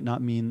that might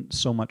not mean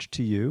so much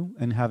to you,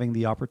 and having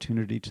the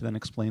opportunity to then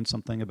explain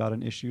something about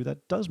an issue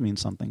that does mean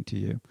something to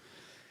you.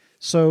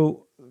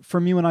 So for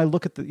me, when I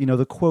look at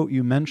the quote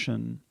you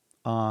mentioned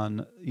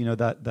on,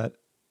 that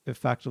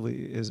effectively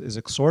is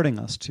exhorting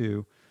us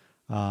to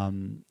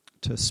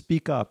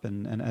speak up,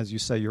 and as you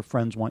say, your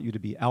friends want you to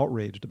be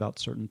outraged about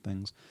certain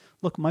things.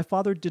 Look, my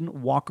father didn't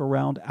walk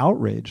around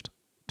outraged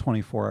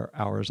 24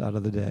 hours out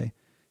of the day.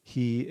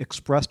 He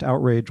expressed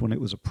outrage when it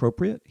was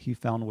appropriate. He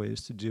found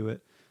ways to do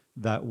it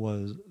that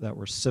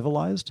were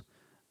civilized.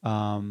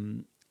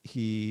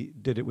 He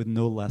did it with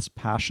no less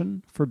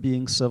passion for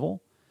being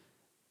civil.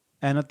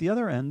 And at the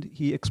other end,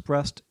 he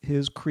expressed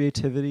his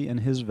creativity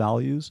and his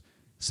values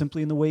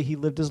simply in the way he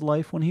lived his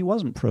life when he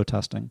wasn't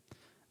protesting.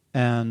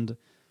 And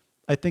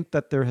I think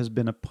that there has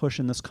been a push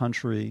in this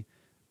country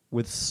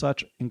with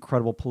such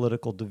incredible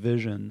political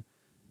division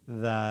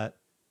that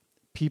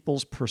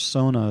people's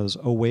personas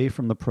away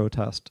from the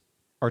protest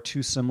are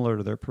too similar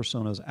to their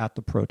personas at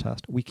the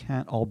protest. We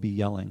can't all be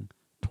yelling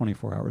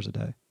 24 hours a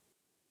day.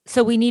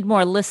 So we need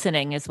more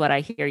listening is what I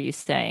hear you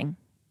saying.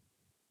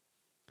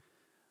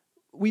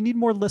 We need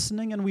more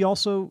listening, and we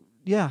also,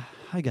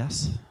 I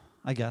guess.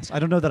 I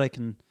don't know that I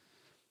can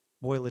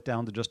boil it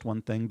down to just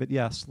one thing, but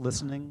yes,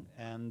 listening.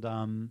 And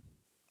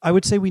I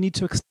would say we need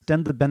to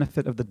extend the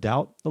benefit of the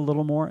doubt a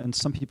little more, and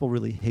some people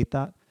really hate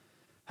that.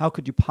 How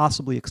could you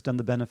possibly extend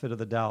the benefit of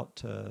the doubt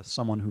to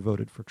someone who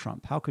voted for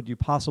Trump? How could you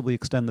possibly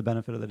extend the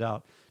benefit of the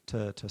doubt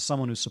to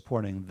someone who's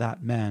supporting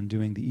that man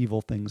doing the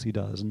evil things he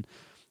does? And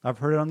I've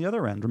heard it on the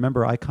other end.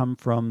 Remember, I come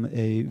from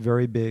a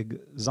very big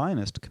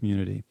Zionist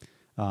community.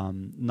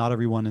 Not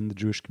everyone in the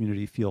Jewish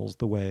community feels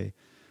the way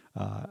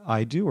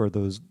I do, or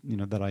those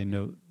that I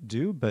know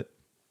do. But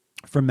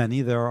for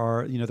many, there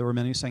were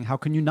many saying, "How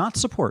can you not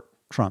support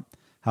Trump?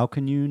 How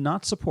can you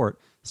not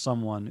support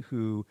someone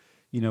who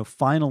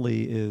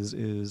finally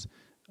is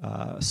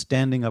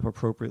standing up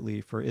appropriately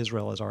for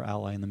Israel as our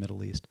ally in the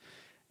Middle East?"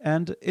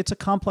 And it's a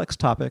complex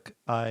topic.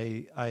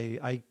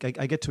 I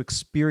get to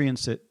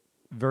experience it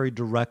very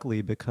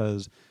directly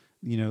because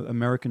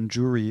American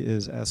Jewry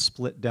is as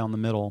split down the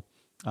middle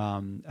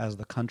as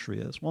the country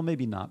is. Well,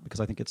 maybe not,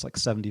 because I think it's like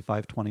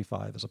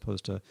 75-25 as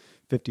opposed to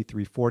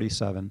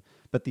 53-47.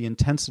 But the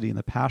intensity and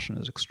the passion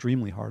is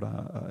extremely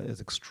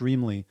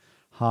extremely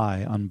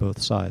high on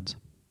both sides.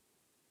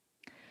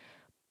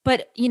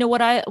 But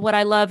what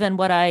I love, and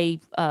what I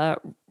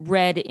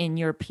read in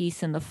your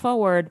piece in the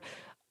forward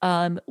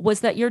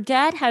was that your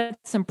dad had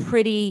some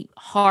pretty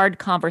hard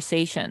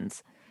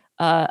conversations.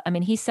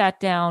 He sat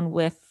down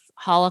with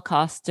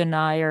Holocaust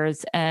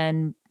deniers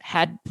and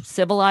had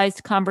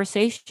civilized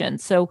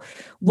conversations. So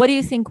what do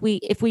you think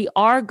if we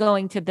are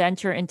going to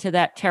venture into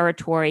that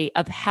territory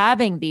of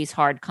having these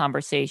hard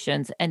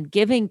conversations and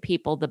giving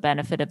people the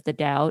benefit of the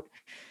doubt,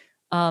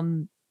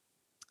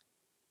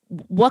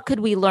 what could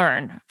we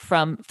learn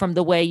from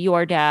the way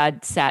your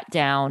dad sat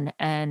down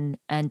and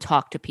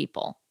talked to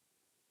people?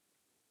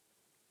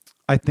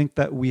 I think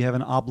that we have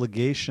an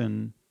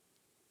obligation,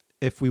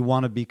 if we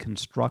want to be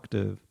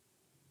constructive,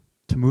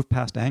 to move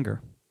past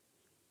anger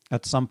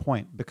at some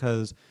point,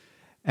 because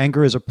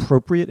anger is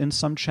appropriate in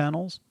some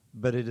channels,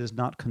 but it is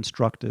not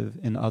constructive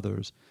in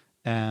others.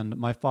 And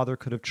my father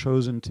could have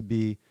chosen to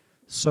be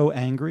so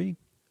angry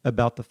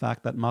about the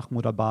fact that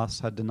Mahmoud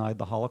Abbas had denied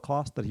the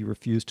Holocaust that he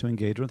refused to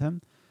engage with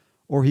him,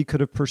 or he could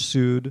have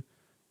pursued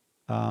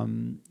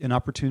an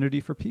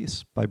opportunity for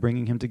peace by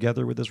bringing him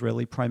together with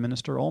Israeli Prime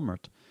Minister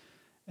Olmert.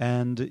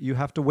 And you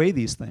have to weigh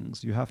these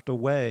things. You have to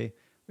weigh,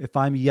 if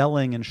I'm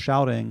yelling and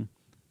shouting,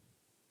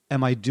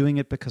 am I doing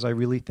it because I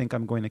really think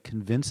I'm going to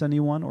convince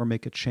anyone or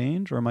make a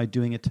change, or am I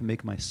doing it to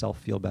make myself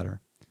feel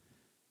better?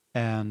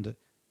 And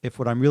if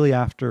what I'm really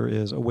after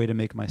is a way to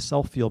make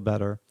myself feel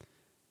better,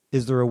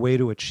 is there a way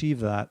to achieve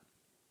that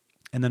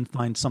and then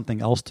find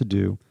something else to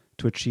do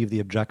to achieve the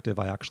objective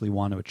I actually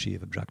want to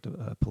achieve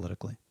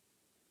politically?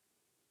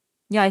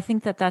 Yeah, I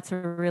think that that's a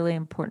really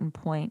important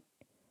point.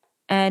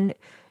 And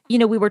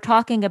we were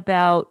talking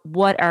about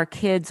what our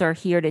kids are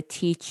here to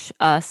teach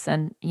us.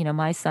 And,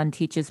 my son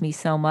teaches me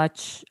so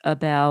much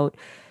about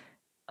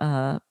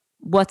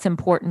what's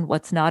important,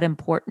 what's not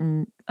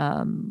important,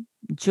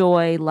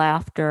 joy,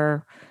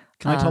 laughter.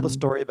 Can I tell the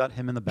story about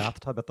him in the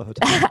bathtub at the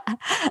hotel?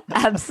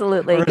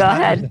 Absolutely. Go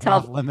ahead. Tell.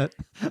 Limit.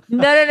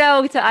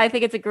 No. I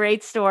think it's a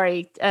great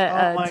story.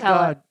 Oh my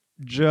God.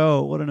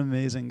 Joe, what an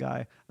amazing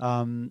guy.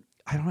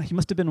 I don't know. He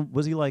must have been,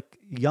 was he like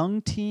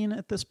young teen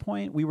at this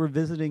point? We were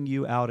visiting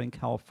you out in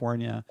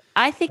California.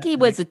 I think he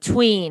was a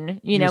tween,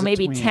 He was a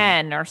maybe tween.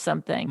 10 or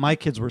something. My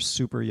kids were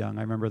super young.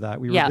 I remember that.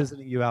 We were Yeah.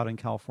 visiting you out in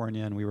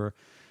California, and we were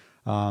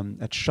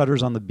at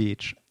Shutters on the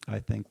Beach, I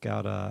think,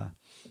 out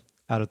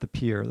at the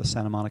pier, the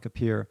Santa Monica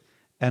Pier.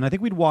 And I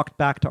think we'd walked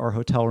back to our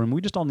hotel room.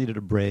 We just all needed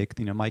a break.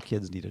 My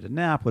kids needed a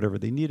nap, whatever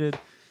they needed.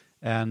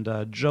 And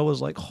Joe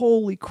was like,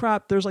 holy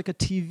crap, there's like a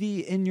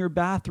TV in your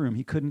bathroom.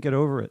 He couldn't get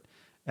over it.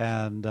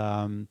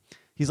 And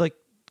he's like,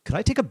 could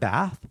I take a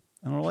bath?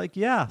 And we're like,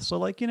 yeah. So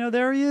like,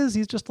 there he is.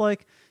 He's just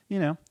like,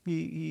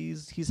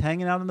 he's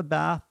hanging out in the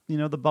bath,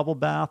 the bubble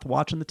bath,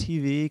 watching the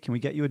TV. Can we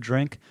get you a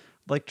drink?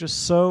 Like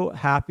just so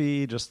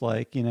happy, just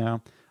like,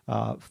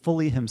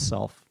 fully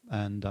himself.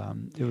 And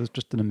it was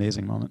just an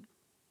amazing moment.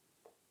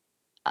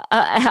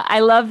 I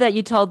love that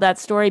you told that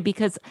story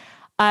because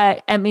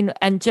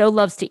and Joe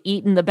loves to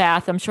eat in the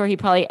bath. I'm sure he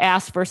probably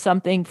asked for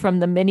something from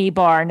the mini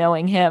bar,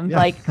 knowing him,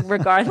 like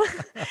regardless.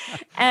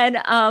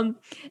 But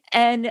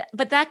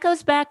that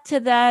goes back to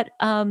that,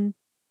 that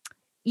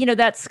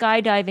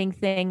skydiving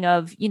thing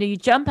of, you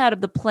jump out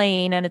of the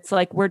plane and it's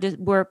like,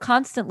 we're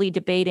constantly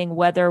debating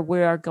whether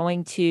we are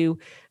going to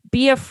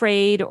be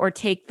afraid or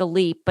take the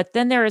leap. But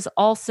then there is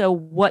also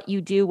what you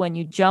do when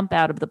you jump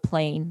out of the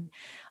plane.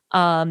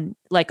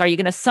 Like, are you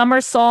going to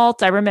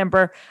somersault? I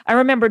remember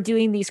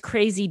doing these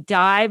crazy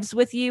dives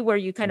with you where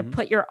you kind of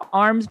put your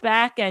arms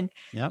back and,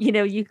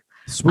 you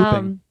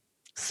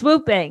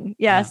swooping.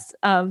 Yes.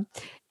 Yeah.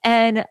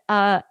 And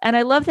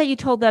I love that you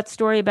told that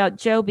story about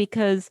Joe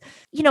because,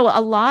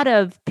 a lot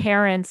of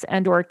parents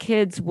and or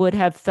kids would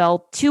have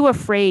felt too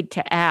afraid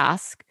to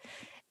ask.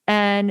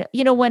 And,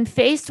 when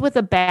faced with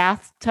a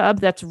bathtub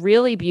that's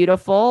really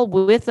beautiful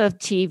with a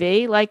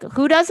TV, like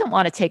who doesn't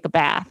want to take a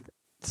bath?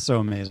 So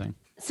amazing.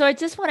 So I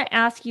just want to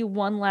ask you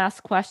one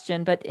last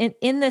question, but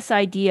in this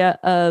idea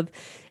of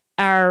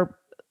our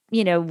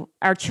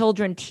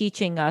children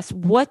teaching us,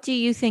 what do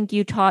you think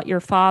you taught your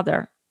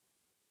father?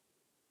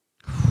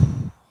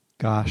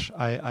 Gosh,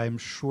 I'm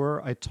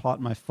sure I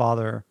taught my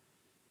father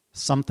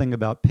something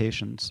about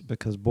patience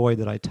because boy,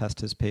 did I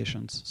test his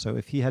patience. So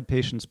if he had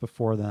patience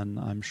before then,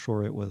 I'm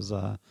sure it was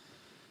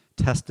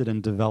tested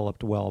and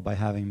developed well by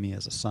having me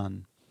as a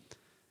son.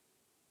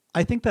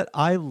 I think that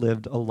I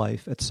lived a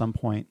life at some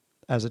point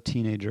as a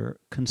teenager,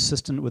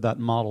 consistent with that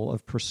model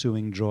of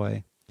pursuing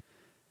joy.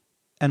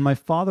 And my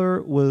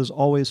father was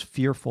always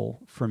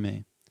fearful for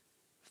me,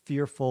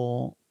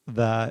 fearful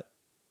that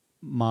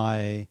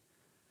my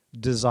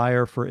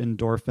desire for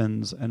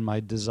endorphins and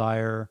my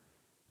desire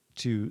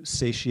to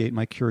satiate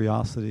my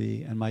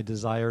curiosity and my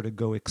desire to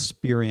go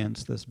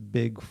experience this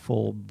big,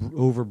 full,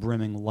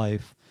 overbrimming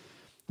life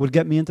would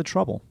get me into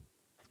trouble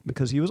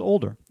because he was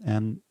older,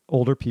 and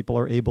older people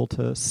are able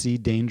to see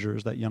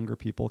dangers that younger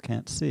people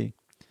can't see.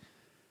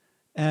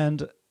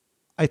 And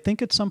I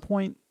think at some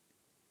point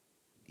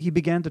he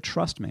began to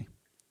trust me,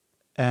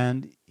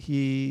 and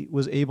he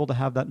was able to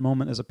have that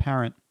moment as a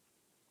parent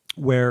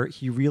where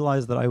he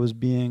realized that I was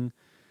being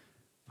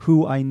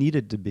who I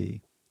needed to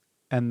be,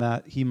 and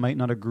that he might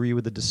not agree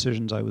with the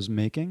decisions I was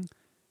making,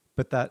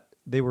 but that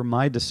they were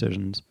my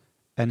decisions,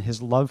 and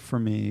his love for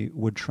me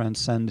would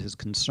transcend his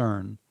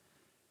concern.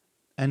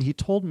 And he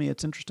told me,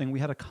 it's interesting, we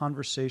had a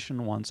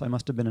conversation once, I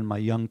must have been in my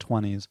young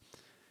 20s,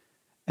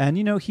 and,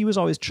 he was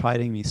always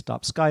chiding me,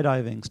 stop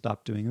skydiving,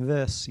 stop doing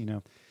this, he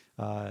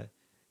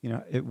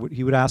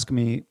would ask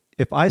me,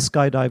 if I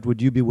skydived,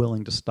 would you be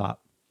willing to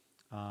stop?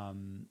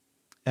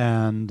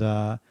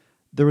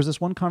 There was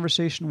this one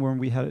conversation where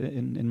we had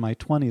in my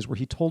 20s where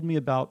he told me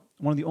about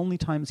one of the only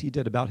times he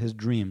did about his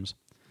dreams.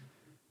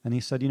 And he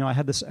said, I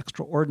had this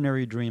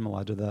extraordinary dream,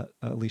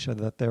 Elisha,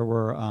 that there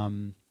were,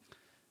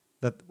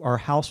 that our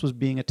house was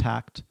being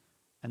attacked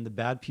and the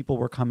bad people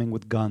were coming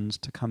with guns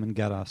to come and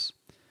get us.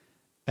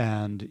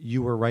 And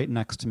you were right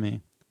next to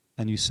me,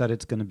 and you said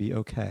it's going to be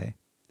okay,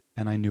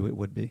 and I knew it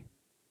would be.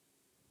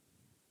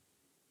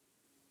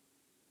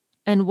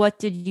 And what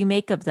did you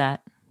make of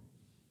that?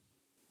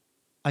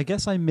 I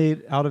guess I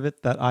made out of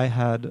it that I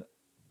had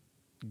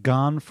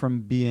gone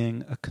from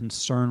being a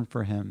concern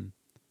for him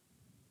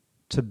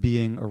to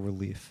being a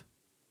relief.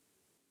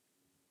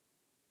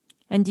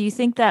 And do you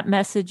think that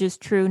message is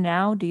true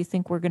now? Do you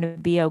think we're going to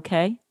be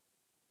okay?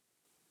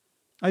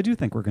 I do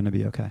think we're going to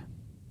be okay.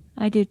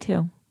 I do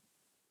too.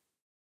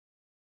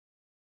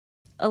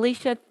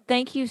 Elisha,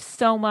 thank you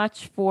so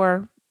much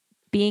for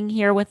being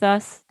here with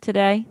us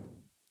today.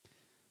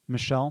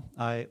 Michelle,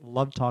 I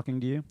love talking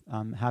to you.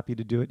 I'm happy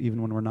to do it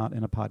even when we're not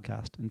in a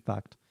podcast. In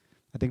fact,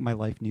 I think my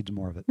life needs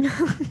more of it.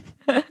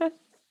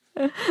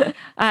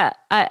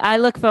 I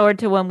look forward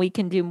to when we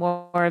can do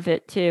more of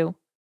it too.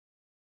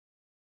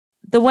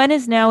 The When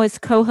Is Now is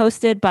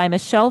co-hosted by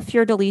Michelle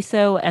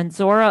Fiordaliso and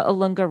Zora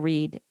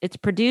Alunga-Reed. It's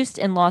produced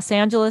in Los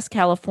Angeles,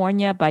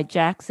 California by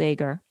Jack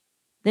Zager.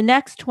 The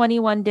next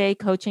 21-day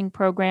coaching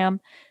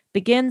program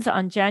begins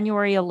on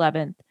January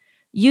 11th.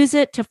 Use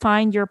it to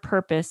find your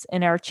purpose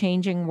in our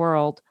changing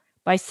world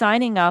by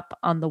signing up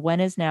on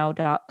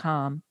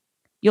thewhenisnow.com.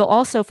 You'll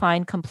also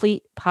find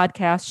complete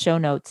podcast show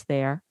notes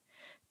there.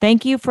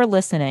 Thank you for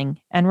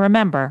listening. And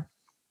remember,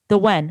 the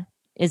when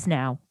is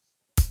now.